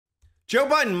Joe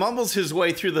Biden mumbles his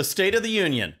way through the State of the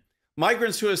Union.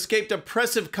 Migrants who escaped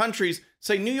oppressive countries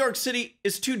say New York City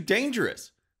is too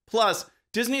dangerous. Plus,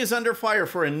 Disney is under fire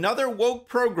for another woke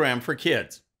program for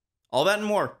kids. All that and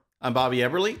more. I'm Bobby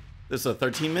Eberle. This is a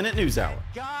 13-minute news hour.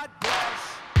 God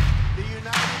bless the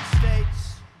United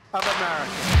States of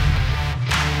America.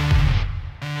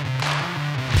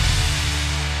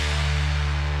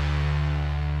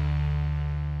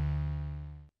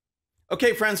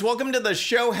 Okay, friends, welcome to the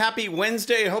show. Happy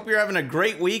Wednesday. I hope you're having a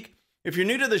great week. If you're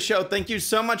new to the show, thank you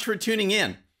so much for tuning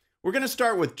in. We're going to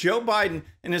start with Joe Biden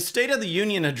and his State of the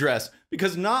Union address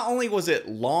because not only was it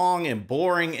long and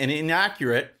boring and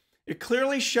inaccurate, it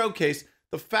clearly showcased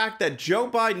the fact that Joe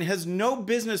Biden has no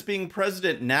business being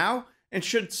president now and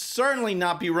should certainly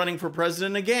not be running for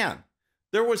president again.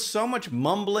 There was so much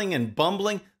mumbling and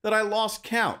bumbling that I lost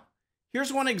count.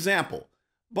 Here's one example.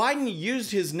 Biden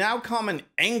used his now common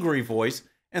angry voice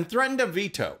and threatened a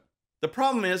veto. The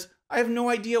problem is, I have no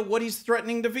idea what he's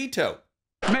threatening to veto.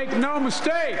 Make no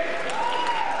mistake,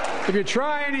 if you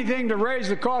try anything to raise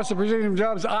the cost of producing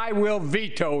jobs, I will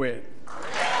veto it.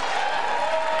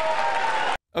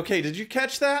 Okay, did you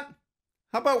catch that?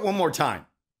 How about one more time?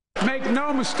 Make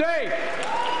no mistake,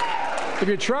 if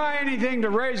you try anything to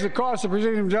raise the cost of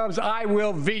producing jobs, I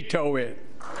will veto it.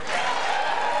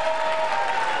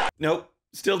 Nope.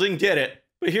 Still didn't get it.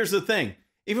 But here's the thing.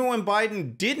 Even when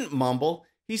Biden didn't mumble,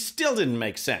 he still didn't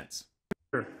make sense.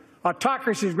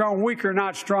 Autocracy has grown weaker,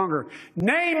 not stronger.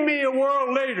 Name me a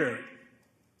world leader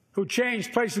who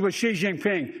changed places with Xi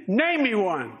Jinping. Name me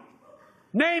one.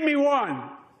 Name me one.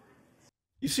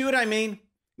 You see what I mean?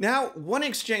 Now, one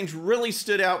exchange really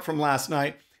stood out from last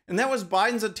night, and that was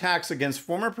Biden's attacks against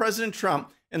former President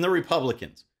Trump and the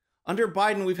Republicans. Under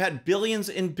Biden, we've had billions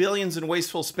and billions in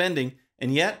wasteful spending,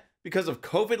 and yet, because of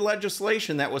COVID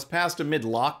legislation that was passed amid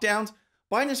lockdowns,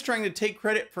 Biden is trying to take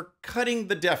credit for cutting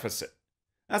the deficit.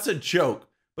 That's a joke.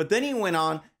 But then he went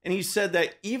on and he said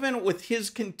that even with his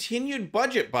continued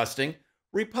budget busting,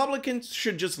 Republicans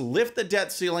should just lift the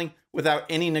debt ceiling without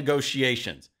any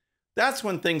negotiations. That's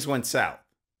when things went south.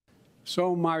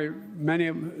 So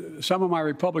some of my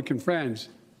Republican friends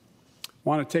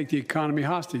want to take the economy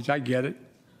hostage. I get it,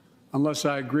 unless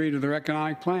I agree to their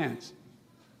economic plans.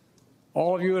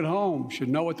 All of you at home should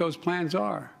know what those plans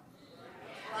are.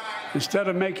 Instead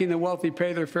of making the wealthy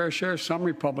pay their fair share, some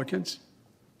Republicans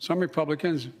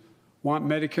want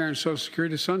Medicare and Social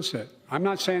Security to sunset. I'm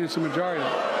not saying it's a majority.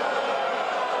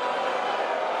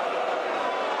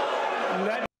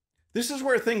 This is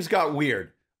where things got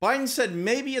weird. Biden said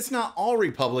maybe it's not all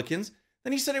Republicans.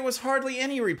 Then he said it was hardly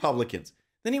any Republicans.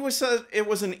 Then he said it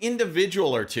was an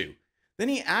individual or two. Then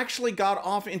he actually got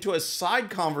off into a side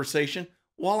conversation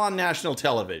while on national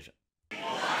television.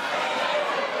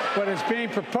 But it's being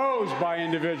proposed by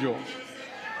individuals.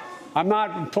 I'm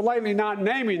not politely not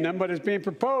naming them, but it's being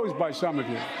proposed by some of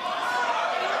you.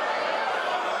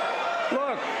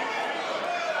 Look,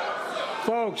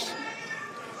 folks,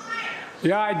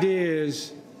 the idea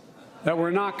is that we're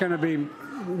not going to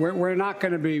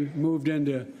be moved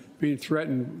into being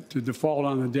threatened to default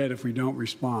on the debt if we don't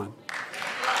respond.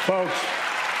 Folks,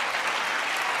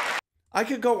 I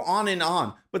could go on and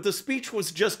on, but the speech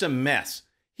was just a mess.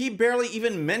 He barely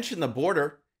even mentioned the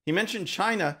border. He mentioned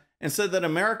China and said that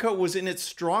America was in its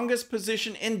strongest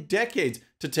position in decades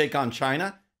to take on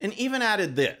China, and even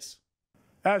added this.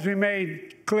 As we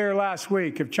made clear last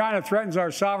week, if China threatens our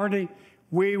sovereignty,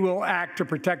 we will act to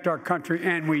protect our country,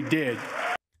 and we did.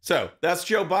 So that's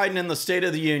Joe Biden in the State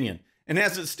of the Union. And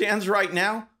as it stands right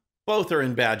now, both are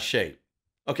in bad shape.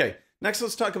 Okay, next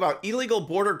let's talk about illegal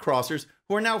border crossers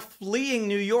who are now fleeing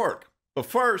New York. But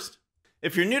first,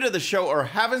 if you're new to the show or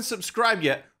haven't subscribed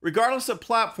yet, regardless of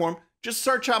platform, just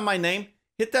search out my name,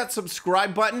 hit that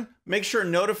subscribe button, make sure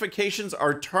notifications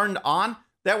are turned on.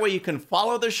 That way you can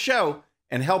follow the show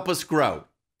and help us grow.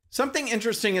 Something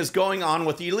interesting is going on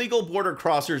with illegal border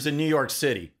crossers in New York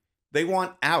City. They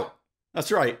want out.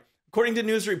 That's right. According to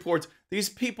news reports, these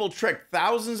people trekked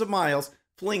thousands of miles,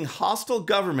 fleeing hostile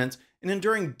governments and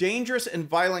enduring dangerous and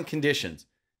violent conditions.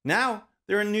 Now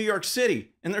they're in New York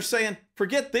City and they're saying,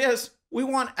 forget this, we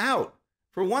want out.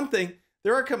 For one thing,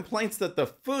 there are complaints that the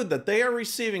food that they are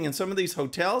receiving in some of these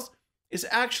hotels is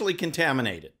actually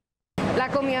contaminated.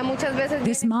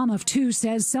 This mom of two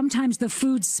says sometimes the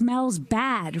food smells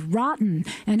bad, rotten,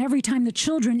 and every time the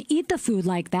children eat the food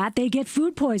like that, they get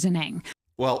food poisoning.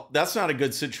 Well, that's not a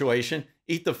good situation.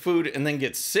 Eat the food and then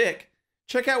get sick.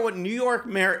 Check out what New York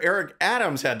Mayor Eric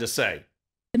Adams had to say.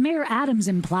 Mayor Adams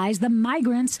implies the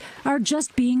migrants are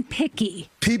just being picky.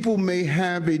 People may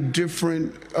have a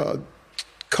different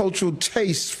cultural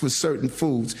taste for certain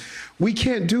foods. We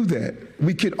can't do that.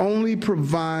 We can only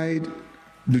provide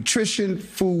nutrition,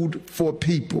 food for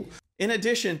people. In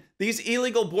addition, these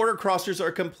illegal border crossers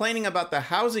are complaining about the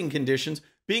housing conditions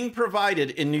being provided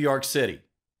in New York City.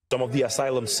 Some of the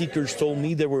asylum seekers told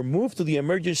me they were moved to the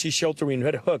emergency shelter in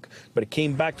Red Hook, but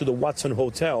came back to the Watson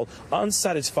Hotel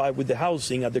unsatisfied with the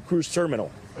housing at the cruise terminal.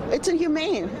 It's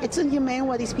inhumane. It's inhumane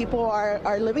what these people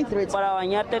are living through.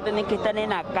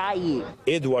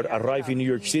 Edward arrived in New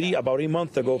York City about a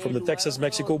month ago from the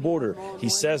Texas-Mexico border. He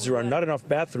says there are not enough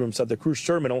bathrooms at the cruise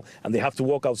terminal and they have to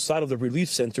walk outside of the relief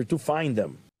center to find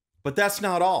them. But that's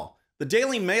not all. The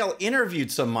Daily Mail interviewed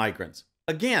some migrants.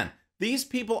 Again, these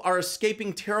people are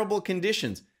escaping terrible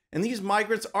conditions, and these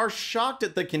migrants are shocked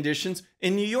at the conditions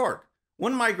in New York.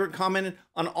 One migrant commented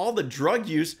on all the drug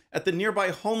use at the nearby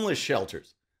homeless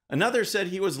shelters. Another said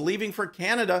he was leaving for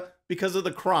Canada because of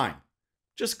the crime.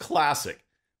 Just classic.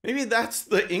 Maybe that's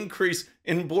the increase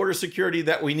in border security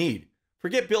that we need.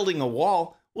 Forget building a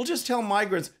wall. We'll just tell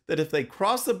migrants that if they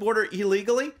cross the border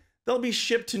illegally, they'll be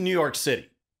shipped to New York City.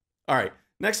 All right,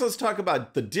 next let's talk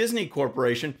about the Disney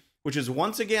Corporation, which is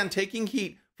once again taking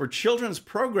heat for children's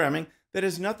programming that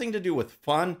has nothing to do with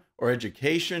fun or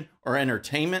education or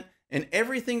entertainment and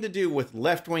everything to do with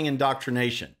left-wing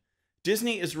indoctrination.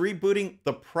 Disney is rebooting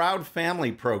the Proud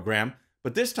Family program,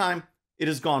 but this time it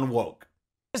has gone woke.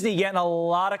 Disney getting a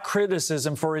lot of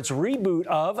criticism for its reboot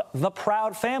of The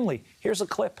Proud Family. Here's a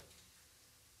clip.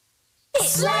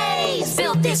 Slaves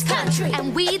built this country,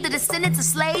 and we, the descendants of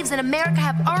slaves in America,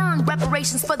 have earned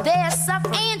reparations for their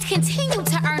suffering and continue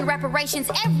to earn reparations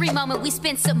every moment we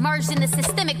spend submerged in the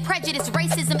systemic prejudice,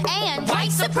 racism, and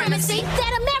white supremacy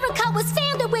that America was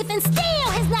founded with and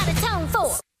still has not atoned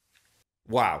for.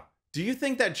 Wow. Do you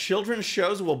think that children's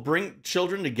shows will bring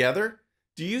children together?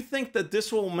 Do you think that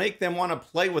this will make them want to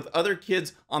play with other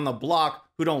kids on the block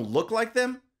who don't look like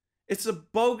them? It's a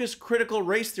bogus critical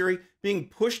race theory being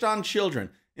pushed on children,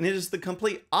 and it is the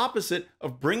complete opposite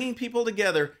of bringing people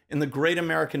together in the great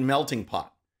American melting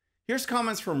pot. Here's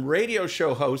comments from radio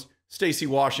show host Stacey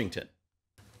Washington.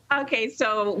 Okay,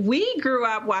 so we grew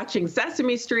up watching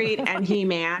Sesame Street and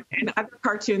He-Man and other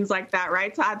cartoons like that,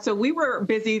 right, Todd? So we were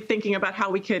busy thinking about how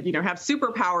we could, have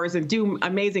superpowers and do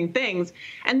amazing things.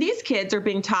 And these kids are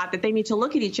being taught that they need to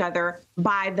look at each other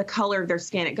by the color of their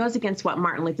skin. It goes against what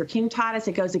Martin Luther King taught us.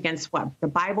 It goes against what the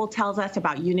Bible tells us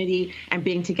about unity and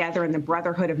being together in the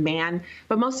brotherhood of man.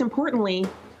 But most importantly,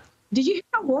 did you hear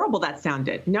how horrible that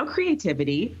sounded? No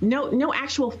creativity, no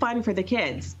actual fun for the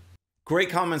kids. Great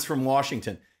comments from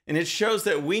Washington. And it shows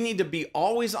that we need to be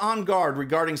always on guard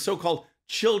regarding so-called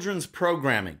children's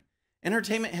programming.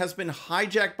 Entertainment has been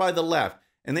hijacked by the left,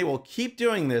 and they will keep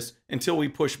doing this until we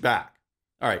push back.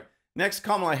 All right, next,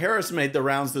 Kamala Harris made the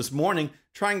rounds this morning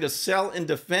trying to sell and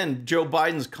defend Joe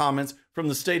Biden's comments from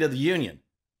the State of the Union.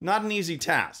 Not an easy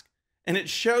task. And it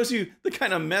shows you the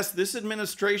kind of mess this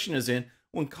administration is in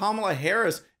when Kamala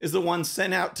Harris is the one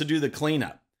sent out to do the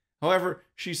cleanup. However,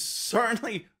 she's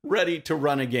certainly ready to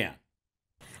run again.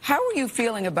 How are you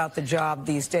feeling about the job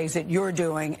these days that you're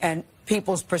doing and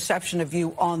people's perception of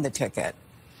you on the ticket?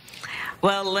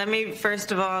 Well, let me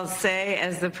first of all say,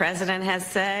 as the president has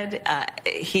said,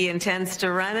 he intends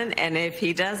to run, and if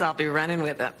he does, I'll be running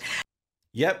with him.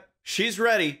 Yep, she's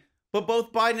ready, but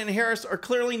both Biden and Harris are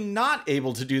clearly not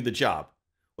able to do the job.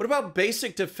 What about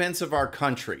basic defense of our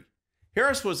country?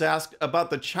 Harris was asked about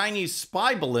the Chinese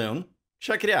spy balloon.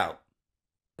 Check it out.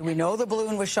 We know the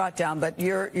balloon was shot down, but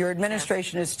your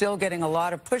administration is still getting a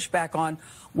lot of pushback on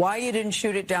why you didn't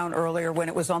shoot it down earlier when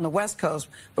it was on the West Coast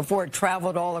before it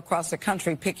traveled all across the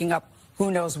country picking up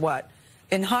who knows what.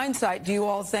 In hindsight, do you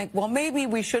all think, well, maybe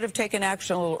we should have taken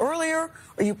action a little earlier? Or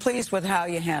are you pleased with how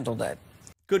you handled it?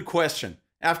 Good question.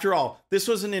 After all, this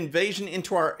was an invasion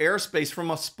into our airspace from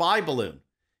a spy balloon.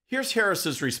 Here's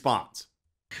Harris's response.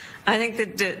 I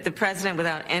think that the president,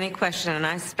 without any question, and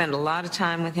I spend a lot of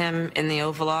time with him in the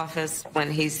Oval Office when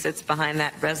he sits behind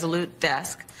that resolute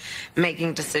desk,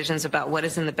 making decisions about what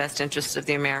is in the best interest of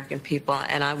the American people.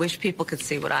 And I wish people could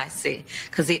see what I see,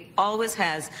 because he always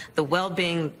has the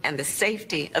well-being and the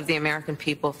safety of the American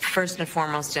people first and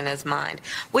foremost in his mind.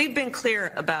 We've been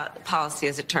clear about policy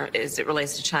as it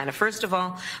relates to China. First of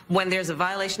all, when there's a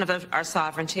violation of our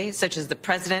sovereignty, such as the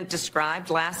president described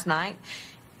last night,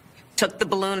 took the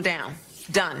balloon down.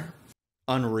 Done.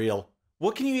 Unreal.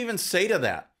 What can you even say to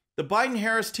that? The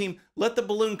Biden-Harris team let the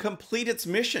balloon complete its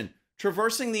mission,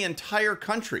 traversing the entire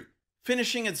country,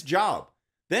 finishing its job.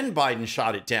 Then Biden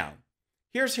shot it down.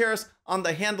 Here's Harris on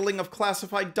the handling of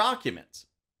classified documents.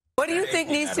 What do you think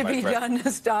needs to be done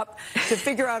to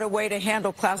figure out a way to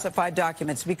handle classified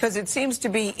documents? Because it seems to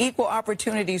be equal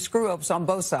opportunity screw-ups on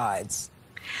both sides.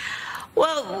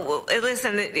 Well,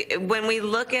 listen, when we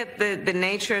look at the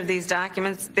nature of these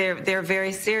documents, they're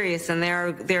very serious, and there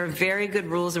are very good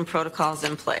rules and protocols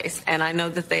in place, and I know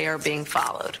that they are being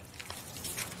followed.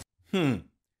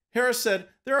 Harris said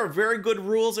there are very good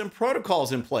rules and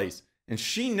protocols in place, and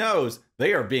she knows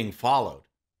they are being followed.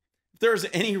 If there's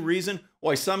any reason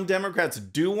why some Democrats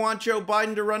do want Joe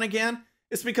Biden to run again,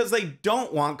 it's because they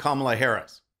don't want Kamala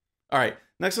Harris. All right,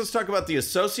 next let's talk about the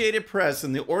Associated Press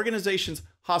and the organization's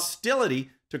hostility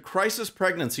to crisis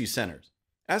pregnancy centers.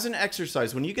 As an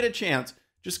exercise, when you get a chance,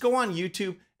 just go on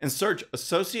YouTube and search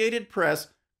Associated Press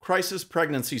Crisis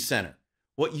Pregnancy Center.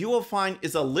 What you will find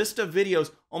is a list of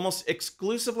videos almost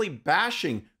exclusively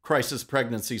bashing crisis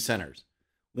pregnancy centers.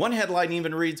 One headline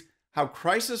even reads, "How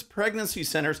Crisis Pregnancy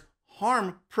Centers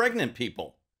Harm Pregnant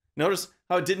People." Notice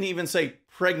how it didn't even say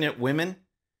pregnant women.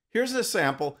 Here's a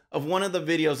sample of one of the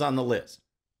videos on the list.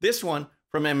 This one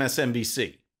from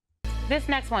MSNBC. This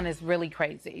next one is really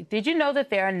crazy. Did you know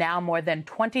that there are now more than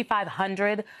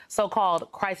 2,500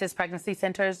 so-called crisis pregnancy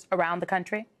centers around the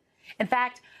country? In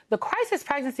fact, the crisis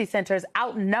pregnancy centers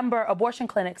outnumber abortion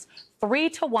clinics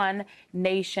 3-to-1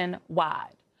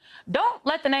 nationwide. Don't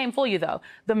let the name fool you, though.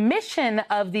 The mission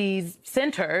of these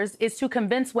centers is to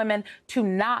convince women to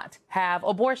not have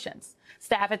abortions.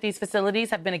 Staff at these facilities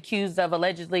have been accused of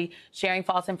allegedly sharing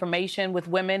false information with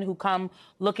women who come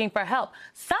looking for help.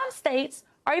 Some states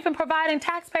are even providing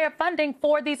taxpayer funding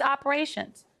for these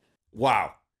operations.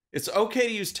 Wow. It's okay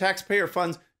to use taxpayer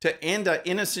funds to end an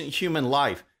innocent human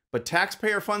life, but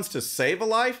taxpayer funds to save a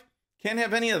life? Can't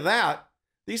have any of that.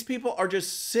 These people are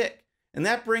just sick. And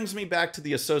that brings me back to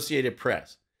the Associated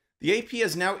Press. The AP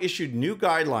has now issued new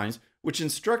guidelines which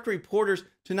instruct reporters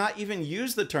to not even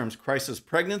use the terms crisis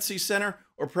pregnancy center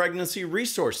or pregnancy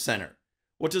resource center.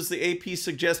 What does the AP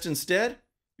suggest instead?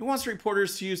 It wants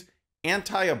reporters to use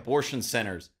anti-abortion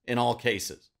centers in all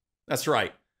cases. That's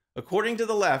right. According to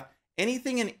the left,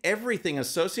 anything and everything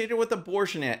associated with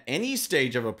abortion at any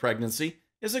stage of a pregnancy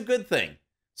is a good thing.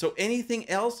 So anything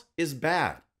else is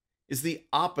bad, is the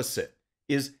opposite,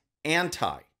 is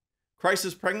anti.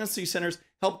 Crisis pregnancy centers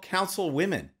help counsel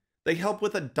women. They help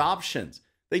with adoptions.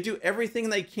 They do everything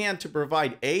they can to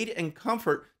provide aid and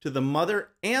comfort to the mother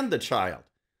and the child.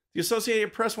 The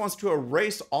Associated Press wants to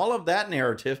erase all of that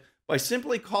narrative by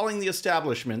simply calling the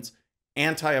establishments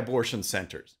anti-abortion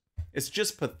centers. It's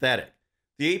just pathetic.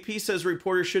 The AP says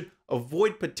reporters should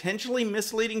avoid potentially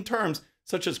misleading terms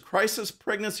such as crisis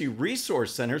pregnancy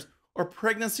resource centers or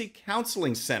pregnancy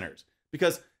counseling centers,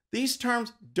 because these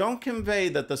terms don't convey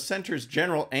that the center's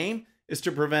general aim is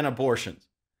to prevent abortions.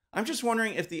 I'm just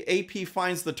wondering if the AP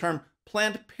finds the term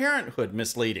Planned Parenthood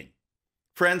misleading.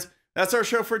 Friends, that's our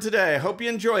show for today. I hope you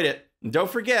enjoyed it. And don't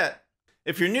forget,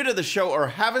 if you're new to the show or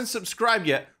haven't subscribed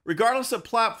yet, regardless of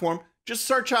platform, just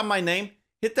search out my name,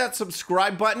 hit that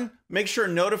subscribe button, make sure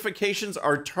notifications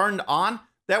are turned on.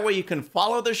 That way you can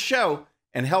follow the show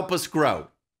and help us grow.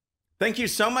 Thank you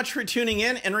so much for tuning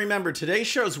in. And remember, today's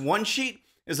show's one sheet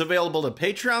is available to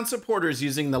Patreon supporters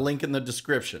using the link in the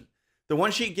description. The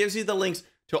one sheet gives you the links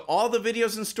to all the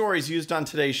videos and stories used on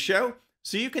today's show,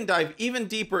 so you can dive even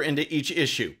deeper into each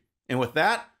issue. And with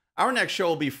that, our next show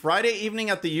will be Friday evening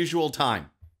at the usual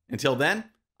time. Until then,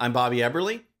 I'm Bobby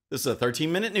Eberle. This is a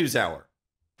 13-minute news hour.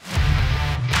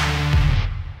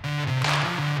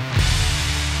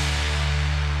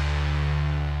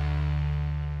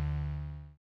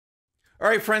 All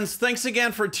right, friends, thanks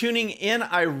again for tuning in.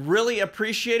 I really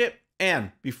appreciate it.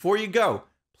 And before you go,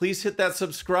 please hit that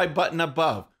subscribe button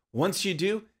above. Once you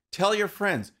do, tell your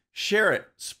friends, share it,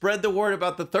 spread the word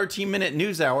about the 13-minute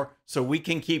news hour so we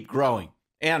can keep growing.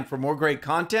 And for more great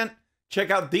content, check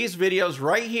out these videos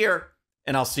right here,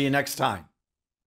 and I'll see you next time.